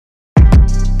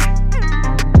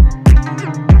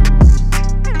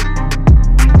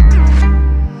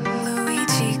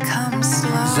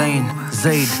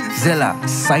Zaid, Zealoux,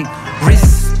 sight,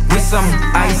 wrist with some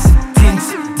ice, tints,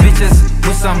 bitches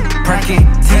with some perky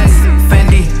tints,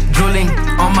 Fendi drooling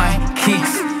on my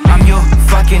kicks. I'm your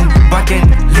fucking bucket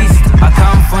list. I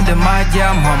come from the mud,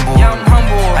 yeah, I'm humble.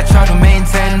 I try to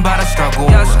maintain, but I struggle.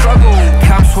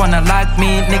 Cops wanna like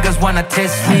me, niggas wanna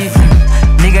test me.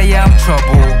 Nigga, yeah, I'm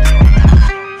trouble.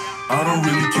 I don't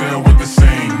really care what they're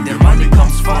saying. The money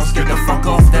comes fast, get the fuck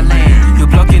off the lane. You're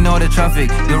blocking all the traffic.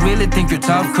 You really think you're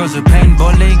tough cause you're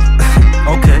paintballing?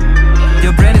 Okay.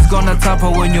 Your brain is gonna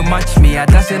topple when you match me. I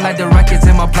dash it like the rackets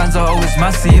and my plans are always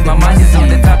massive. My mind is on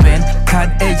the top end, cut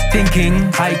edge thinking,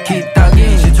 I keep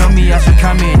thugging. She told me I should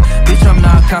come in, bitch I'm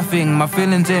not coughing. My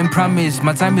feelings ain't promise,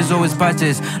 my time is always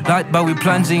patches. Light but we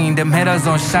plunging, them headers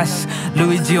on shash,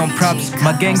 Luigi on props.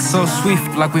 My gang's so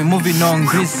swift like we moving on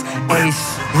Greece.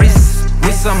 Ace, wrist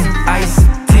with some ice,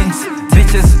 tints,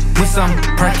 bitches with some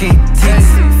perky tints,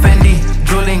 Fendi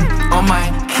drooling on my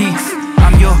kicks.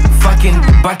 I'm your fucking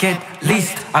bucket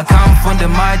list. I come from the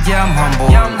mud, yeah, I'm humble.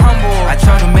 I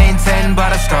try to maintain,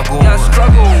 but I struggle.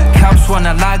 Cops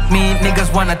wanna like me,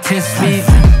 niggas wanna test me.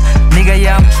 Nigga,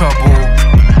 yeah, I'm trouble.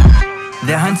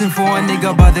 They're hunting for a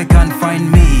nigga, but they can't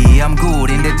find me. I'm good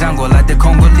in the jungle like the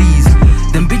Congolese.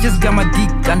 Them bitches got my dick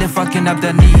and they fucking up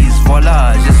their knees.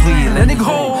 Voila, je suis let it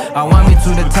go. I want me to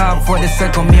the top for the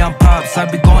sake of me and pops. I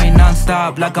be going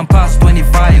non-stop like I'm past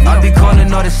 25. I be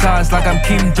calling all the shots like I'm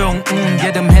Kim Jong-un.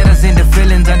 Yeah, them haters in the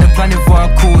feelings and they're planning for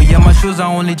a coup. Yeah, my shoes are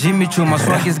only Jimmy Choo. My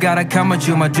swag is got a come at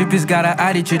you. My drip is got an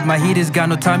attitude. My heat is got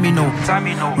no tamino.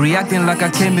 Reacting like a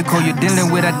chemical. You're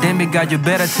dealing with a demigod. You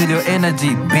better chill your energy,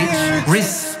 bitch.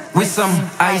 Wrist with some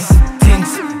ice,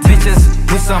 tints, bitches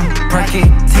with some perky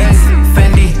tints,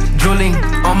 Fendi drooling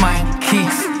on my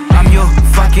kicks. I'm your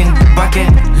fucking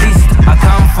bucket list. I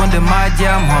come from the mud,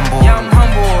 yeah, I'm humble.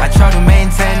 I try to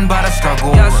maintain, but I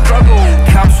struggle.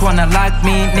 Cops wanna like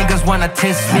me, niggas wanna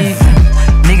test me.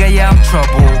 Nigga, yeah, I'm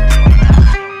trouble.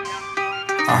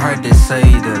 I heard they say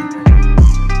that